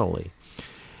eternally.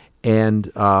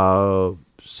 And so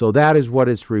that is what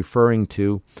it's referring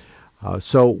to.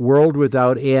 So world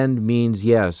without end means,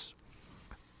 yes,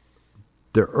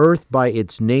 the earth by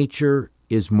its nature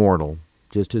is mortal,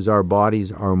 just as our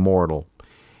bodies are mortal.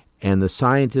 And the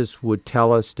scientists would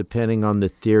tell us, depending on the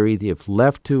theory, that if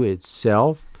left to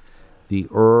itself, the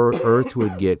earth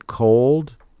would get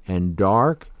cold and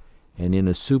dark, and in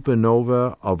a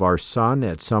supernova of our sun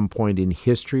at some point in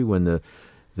history, when the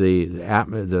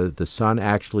sun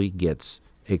actually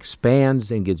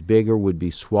expands and gets bigger, would be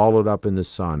swallowed up in the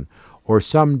sun, or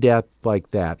some death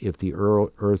like that if the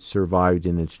earth survived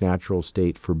in its natural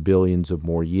state for billions of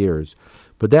more years.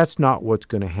 But that's not what's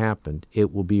going to happen.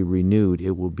 It will be renewed.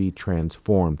 It will be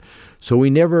transformed. So we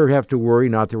never have to worry,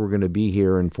 not that we're going to be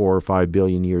here in 4 or 5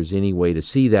 billion years anyway to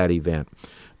see that event,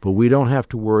 but we don't have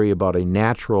to worry about a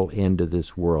natural end to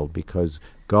this world, because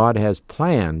God has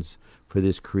plans for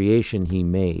this creation He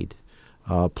made,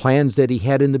 plans that He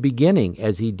had in the beginning,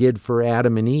 as He did for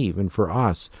Adam and Eve and for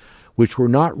us, which were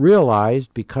not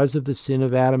realized because of the sin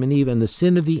of Adam and Eve and the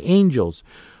sin of the angels,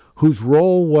 whose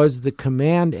role was the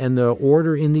command and the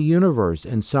order in the universe,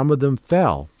 and some of them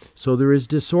fell. So there is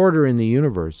disorder in the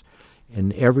universe,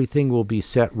 and everything will be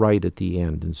set right at the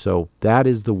end. And so that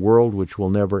is the world which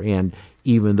will never end,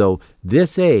 even though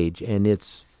this age and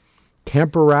its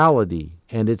temporality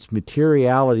and its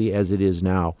materiality as it is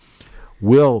now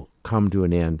will come to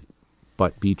an end,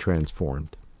 but be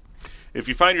transformed. If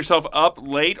you find yourself up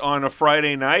late on a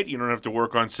Friday night, you don't have to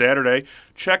work on Saturday,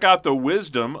 check out The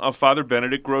Wisdom of Father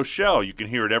Benedict Groeschel. You can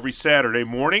hear it every Saturday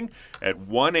morning at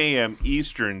 1 a.m.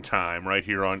 Eastern Time right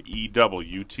here on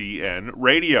EWTN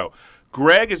Radio.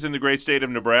 Greg is in the great state of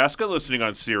Nebraska, listening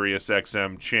on Sirius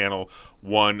XM Channel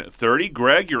 130.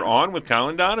 Greg, you're on with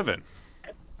Colin Donovan.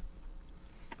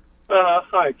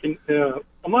 Hi.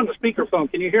 I'm on the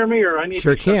speakerphone. Can you hear me, or I need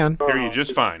Sure to can. Hear you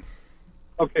just fine.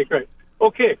 Okay, great.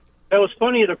 Okay. That was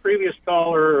funny. The previous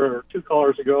caller, or 2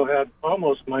 callers ago, had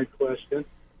almost my question,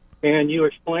 and you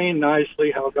explained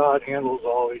nicely how God handles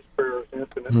all these prayers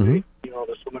infinitely.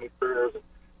 There's so many prayers.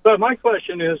 But my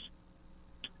question is,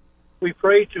 we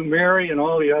pray to Mary and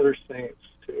all the other saints,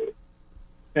 too,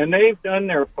 and they've done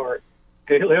their part.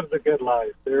 They lived a good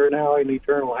life. They're now in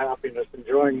eternal happiness,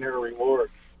 enjoying their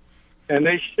reward. And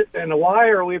why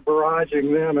are we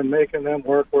barraging them and making them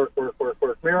work?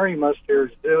 Mary must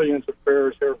hear zillions of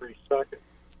prayers every second.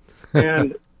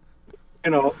 And,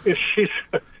 if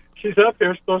she's up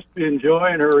there supposed to be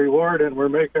enjoying her reward, and we're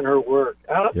making her work.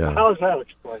 How is that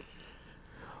explained?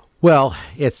 Well,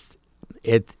 it's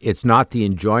it's not the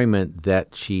enjoyment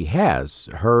that she has.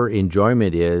 Her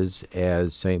enjoyment is,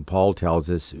 as St. Paul tells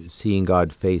us, seeing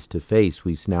God face to face.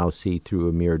 We now see through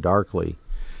a mirror darkly.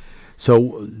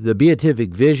 So the beatific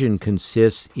vision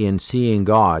consists in seeing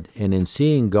God, and in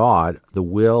seeing God, the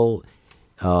will,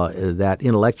 that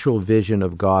intellectual vision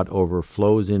of God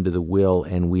overflows into the will,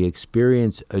 and we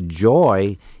experience a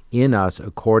joy in us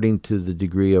according to the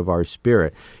degree of our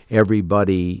spirit.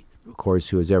 Everybody, of course,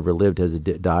 who has ever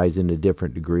lived dies in a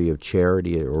different degree of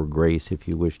charity or grace, if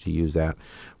you wish to use that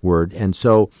word. And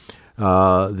so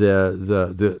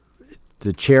the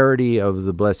charity of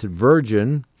the Blessed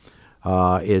Virgin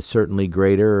is certainly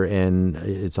greater, and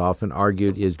it's often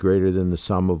argued is greater than the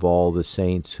sum of all the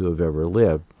saints who have ever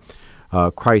lived.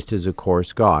 Christ is, of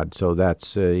course, God, so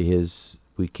that's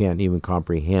we can't even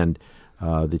comprehend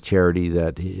the charity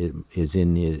that is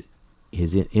in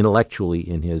his intellectually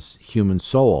in his human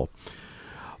soul.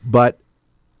 But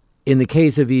in the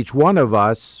case of each one of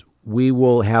us, we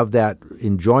will have that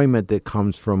enjoyment that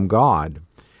comes from God.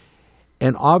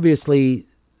 And obviously,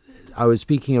 I was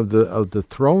speaking of the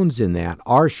thrones in that.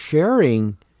 Our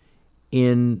sharing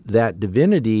in that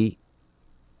divinity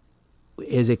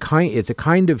is it's a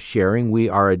kind of sharing. We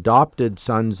are adopted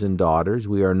sons and daughters.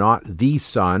 We are not the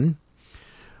son.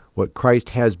 What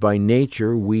Christ has by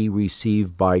nature, we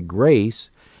receive by grace.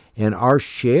 And our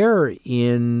share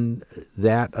in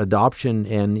that adoption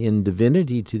and in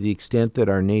divinity, to the extent that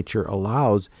our nature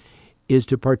allows, is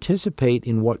to participate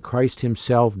in what Christ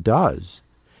himself does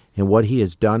and what he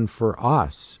has done for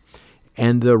us.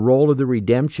 And the role of the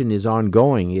redemption is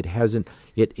ongoing.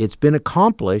 It's been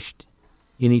accomplished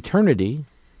in eternity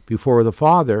before the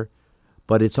Father,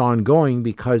 but it's ongoing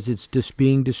because it's just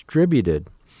being distributed.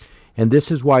 And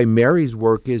this is why Mary's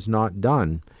work is not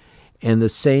done. And the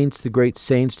saints, the great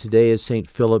saints today, is St.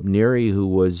 Philip Neri, who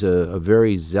was a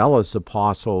very zealous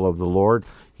apostle of the Lord.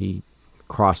 He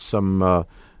crossed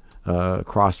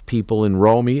people in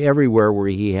Rome, everywhere where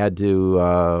he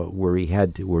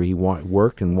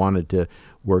worked and wanted to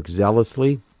work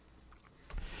zealously.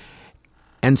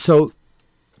 And so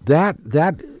that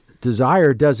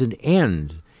desire doesn't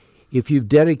end. If you've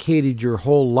dedicated your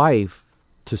whole life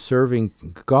to serving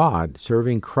God,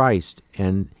 serving Christ,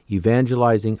 and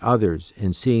evangelizing others,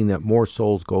 and seeing that more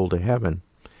souls go to heaven,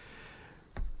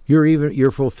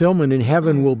 your fulfillment in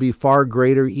heaven will be far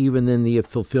greater even than the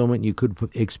fulfillment you could have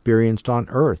experienced on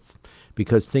earth.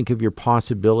 Because think of your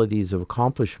possibilities of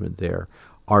accomplishment there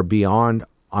are beyond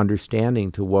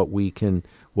understanding to what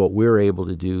we're able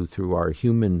to do through our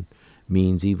human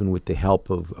means, even with the help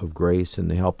of grace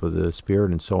and the help of the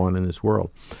Spirit and so on in this world.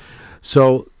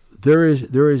 So there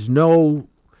is no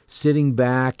sitting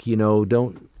back,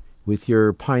 don't with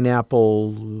your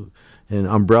pineapple and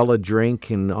umbrella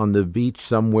drink and on the beach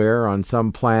somewhere on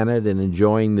some planet and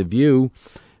enjoying the view,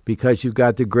 because you've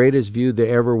got the greatest view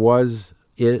there ever was,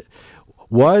 is,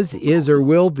 or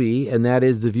will be, and that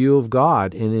is the view of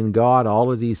God. And in God,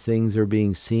 all of these things are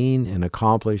being seen and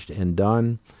accomplished and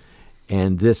done.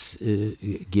 And this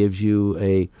gives you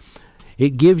an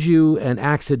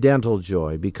accidental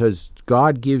joy, because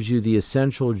God gives you the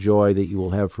essential joy that you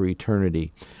will have for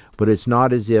eternity. But it's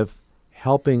not as if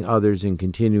helping others and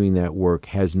continuing that work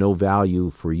has no value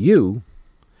for you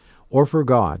or for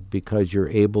God, because you're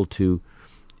able to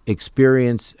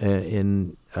experience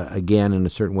in a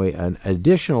certain way an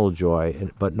additional joy,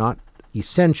 but not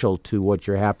essential to what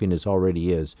your happiness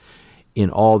already is, in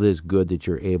all this good that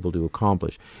you're able to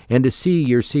accomplish. And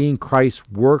you're seeing Christ's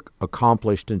work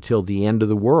accomplished until the end of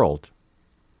the world.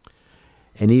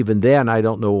 And even then, I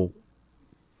don't know,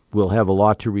 we'll have a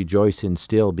lot to rejoice in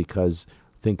still, because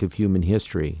think of human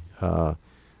history. I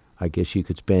guess you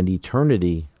could spend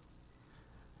eternity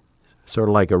sort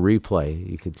of like a replay.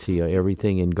 You could see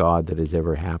everything in God that has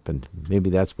ever happened. Maybe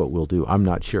that's what we'll do. I'm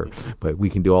not sure. But we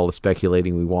can do all the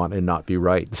speculating we want and not be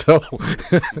right. So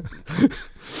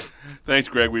Thanks,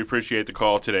 Greg. We appreciate the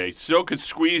call today. Still could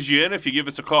squeeze you in if you give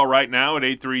us a call right now at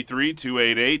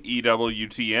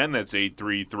 833-288-EWTN. That's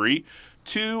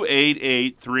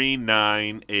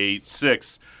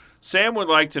 833-288-3986. Sam would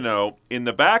like to know, in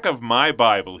the back of my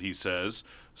Bible, he says,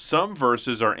 some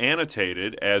verses are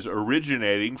annotated as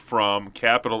originating from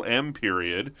capital M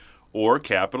period or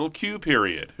capital Q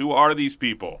period. Who are these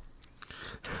people?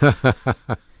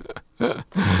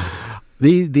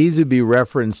 These would be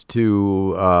reference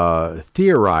to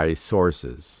theorized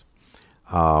sources.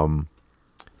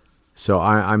 So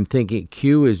I'm thinking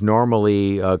Q is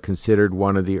normally considered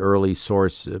one of the early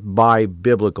sources by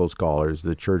biblical scholars.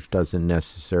 The church doesn't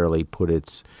necessarily put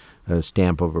its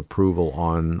stamp of approval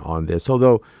on this,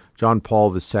 although John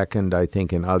Paul II, I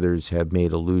think, and others have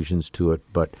made allusions to it.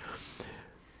 But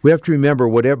We have to remember,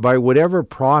 by whatever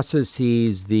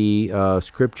processes the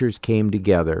Scriptures came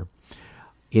together,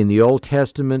 in the Old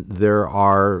Testament there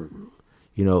are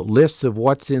lists of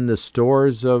what's in the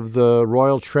stores of the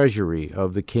royal treasury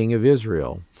of the king of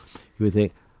Israel. You would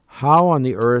think, how on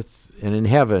the earth and in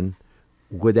heaven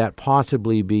would that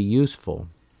possibly be useful?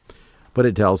 But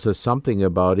it tells us something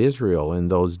about Israel in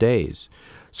those days.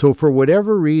 So for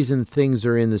whatever reason things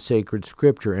are in the sacred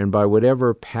Scripture, and by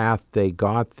whatever path they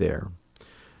got there,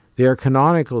 they are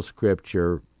canonical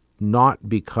Scripture, not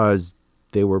because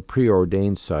they were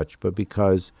preordained such, but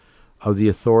because of the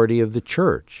authority of the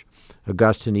Church.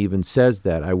 Augustine even says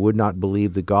that, I would not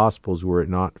believe the Gospels were it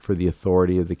not for the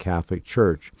authority of the Catholic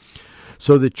Church.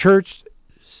 So the Church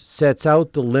sets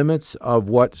out the limits of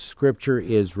what Scripture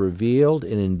is revealed,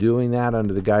 and in doing that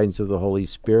under the guidance of the Holy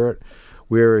Spirit,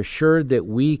 we are assured that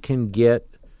we can get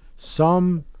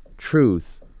some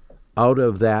truth out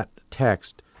of that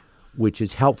text which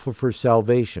is helpful for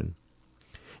salvation.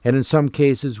 And in some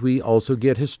cases we also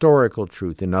get historical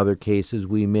truth. In other cases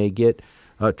we may get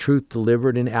truth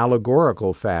delivered in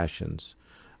allegorical fashions.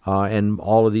 And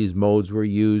all of these modes were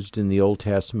used in the Old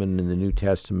Testament and in the New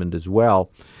Testament as well.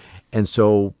 And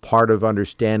so part of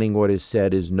understanding what is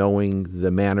said is knowing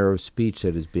the manner of speech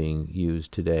that is being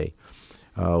used today.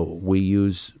 We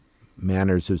use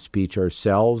manners of speech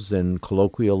ourselves and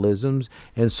colloquialisms,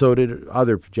 and so did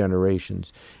other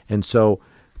generations. And so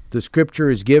the Scripture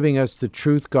is giving us the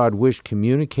truth God wished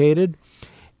communicated,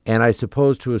 and I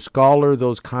suppose to a scholar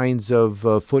those kinds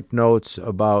of footnotes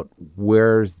about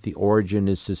where the origin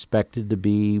is suspected to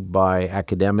be by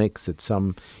academics at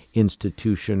some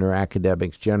institution or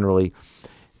academics generally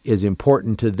is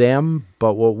important to them,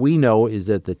 but what we know is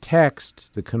that the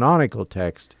text, the canonical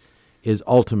text, is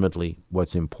ultimately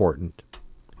what's important.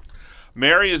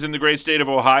 Mary is in the great state of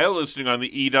Ohio, listening on the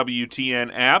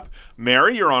EWTN app.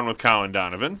 Mary, you're on with Colin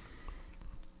Donovan.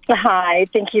 Hi,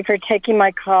 thank you for taking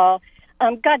my call.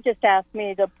 God just asked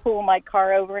me to pull my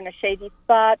car over in a shady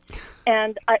spot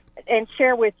and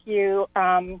share with you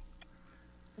that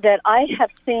I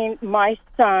have seen my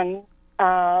son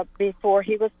before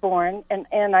he was born,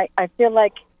 and I feel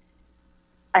like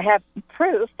I have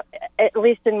proof, at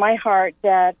least in my heart,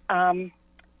 that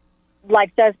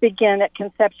life does begin at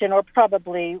conception, or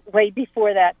probably way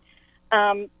before that.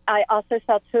 I also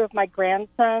saw two of my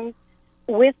grandsons.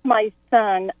 With my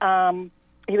son,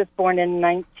 he was born in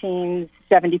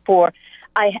 1974.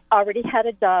 I already had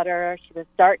a daughter. She was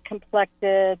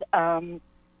dark-complected,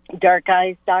 dark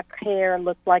eyes, dark hair,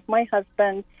 looked like my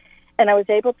husband. And I was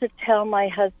able to tell my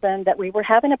husband that we were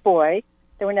having a boy.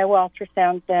 There were no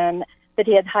ultrasounds then. That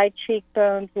he had high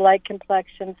cheekbones, light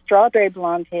complexion, strawberry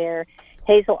blonde hair,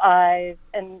 hazel eyes,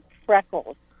 and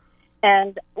freckles.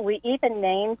 And we even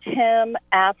named him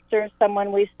after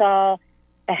someone we saw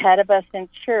ahead of us in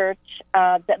church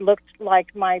that looked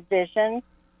like my vision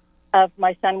of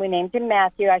my son. We named him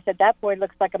Matthew. I said, that boy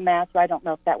looks like a Matthew. I don't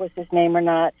know if that was his name or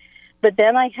not. But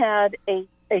then I had a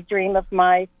dream of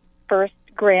my first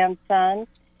grandson,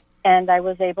 and I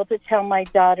was able to tell my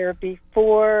daughter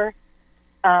before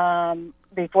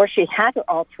she had her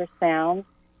ultrasound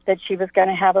that she was going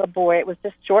to have a boy. It was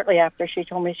just shortly after she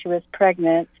told me she was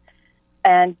pregnant.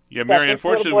 And yeah, Mary,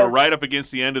 unfortunately, we're right up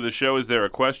against the end of the show. Is there a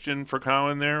question for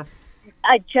Colin there?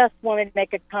 I just wanted to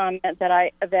make a comment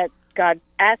that God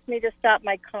asked me to stop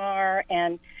my car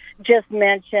and just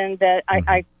mention that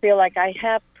I feel like I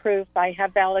have proof, I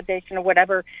have validation or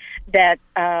whatever, that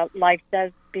life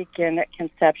does begin at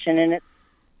conception. And it's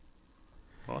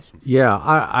awesome. Yeah,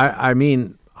 I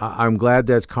mean, I'm glad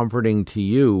that's comforting to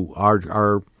you.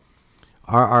 Our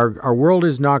world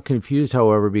is not confused,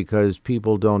 however, because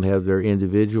people don't have their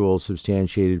individual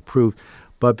substantiated proof,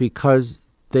 but because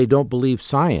they don't believe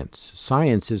science.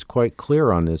 Science is quite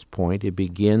clear on this point. It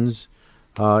begins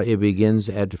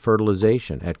at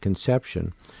fertilization, at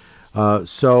conception.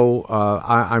 So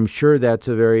I'm sure that's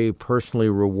a very personally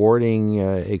rewarding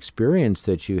experience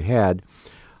that you had,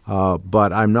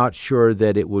 but I'm not sure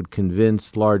that it would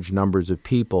convince large numbers of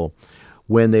people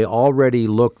when they already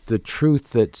look the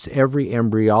truth that's every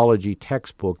embryology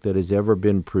textbook that has ever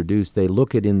been produced. They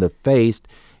look it in the face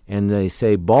and they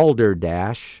say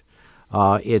balderdash,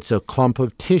 it's a clump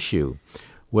of tissue.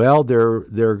 Well,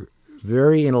 they're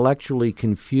very intellectually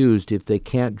confused if they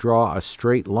can't draw a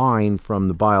straight line from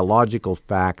the biological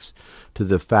facts to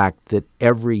the fact that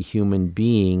every human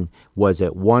being was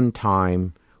at one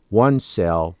time one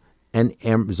cell, an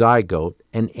zygote,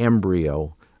 an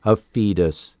embryo, a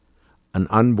fetus, an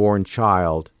unborn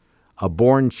child, a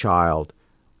born child,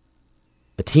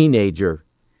 a teenager,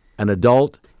 an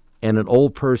adult, and an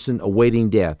old person awaiting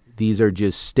death. These are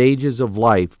just stages of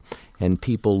life, and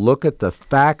people look at the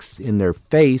facts in their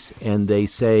face and they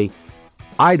say,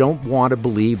 I don't want to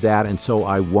believe that, and so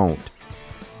I won't.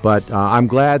 But I'm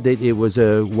glad that it was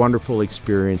a wonderful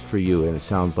experience for you, and it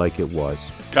sounds like it was.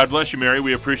 God bless you, Mary.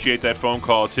 We appreciate that phone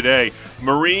call today.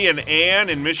 Marie and Ann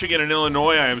in Michigan and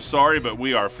Illinois, I am sorry, but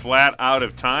we are flat out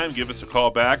of time. Give us a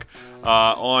call back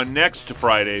on next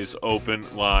Friday's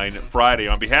Open Line Friday.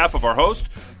 On behalf of our host,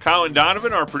 Colin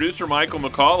Donovan, our producer, Michael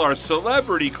McCall, our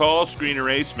celebrity call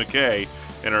screener, Ace McKay,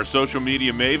 and our social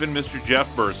media maven, Mr.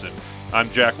 Jeff Burson. I'm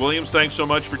Jack Williams. Thanks so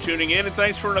much for tuning in, and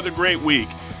thanks for another great week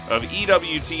of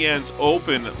EWTN's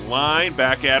Open Line.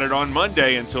 Back at it on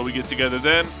Monday. Until we get together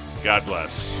then, God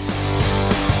bless.